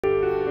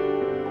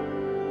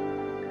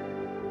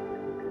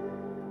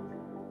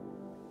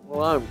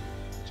Well, I'm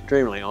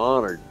extremely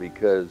honored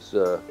because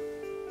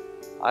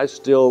I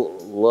still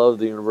love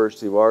the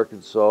University of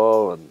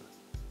Arkansas, and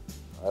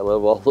I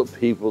love all the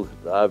people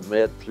that I've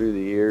met through the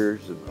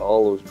years and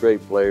all those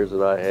great players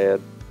that I had.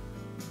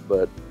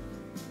 But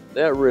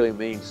that really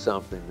means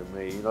something to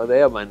me. You know, they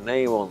have my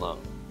name on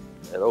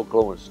at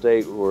Oklahoma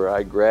State where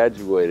I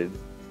graduated,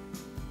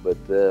 but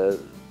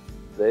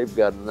they've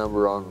got a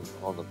number on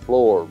the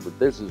floor. But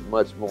this is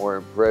much more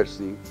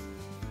impressive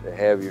to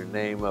have your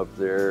name up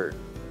there,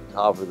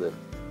 top of the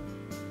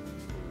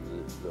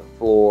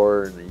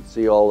floor, and you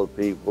see all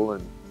the people,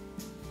 and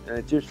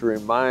it's just a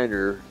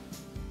reminder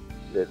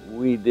that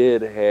we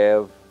did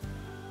have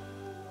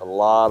a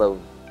lot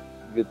of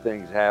good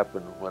things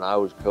happen when I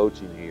was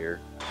coaching here.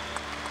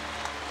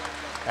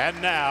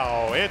 And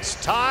now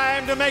it's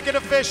time to make it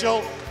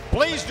official.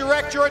 Please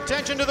direct your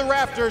attention to the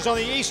rafters on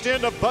the east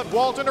end of Bud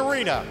Walton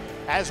Arena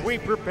as we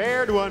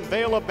prepare to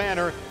unveil a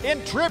banner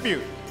in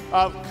tribute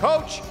of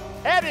Coach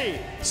Eddie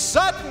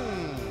Sutton.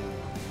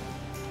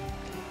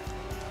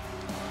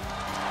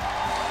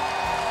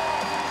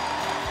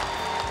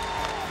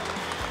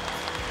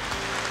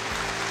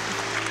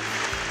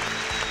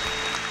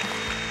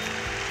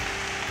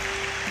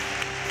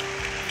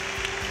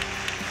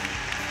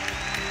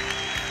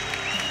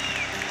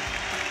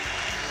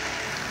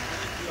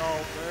 Thank you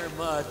all very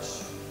much.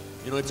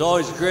 You know, it's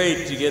always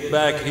great to get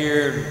back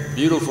here in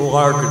beautiful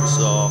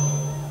Arkansas,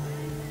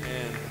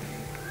 and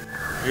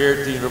here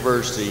at the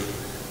university.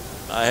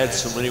 I had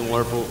so many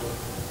wonderful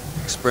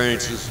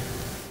experiences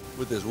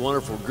with this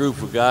wonderful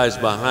group of guys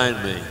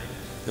behind me.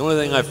 The only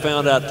thing I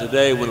found out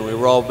today when we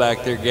were all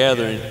back there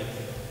gathering,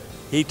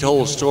 he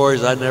told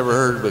stories I'd never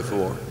heard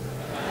before.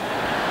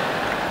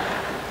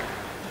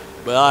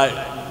 But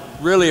I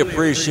really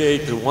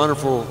appreciate the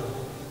wonderful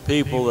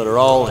people that are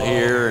all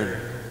here,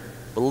 and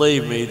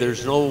believe me,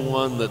 there's no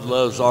one that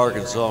loves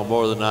Arkansas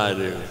more than I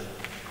do.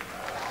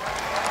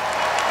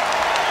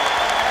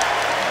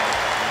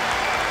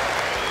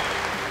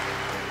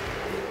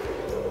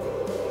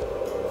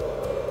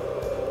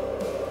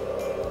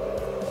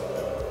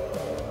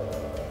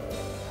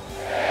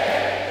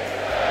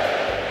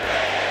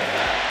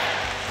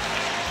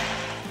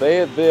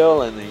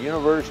 Fayetteville and the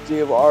University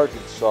of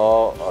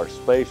Arkansas are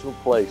special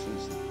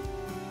places.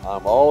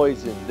 I'm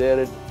always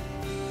indebted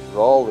for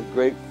all the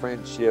great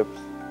friendships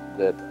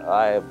that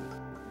I have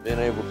been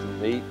able to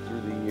meet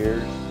through the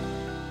years,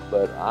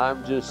 but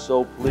I'm just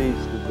so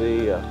pleased to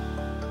be a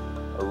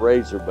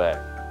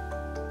Razorback.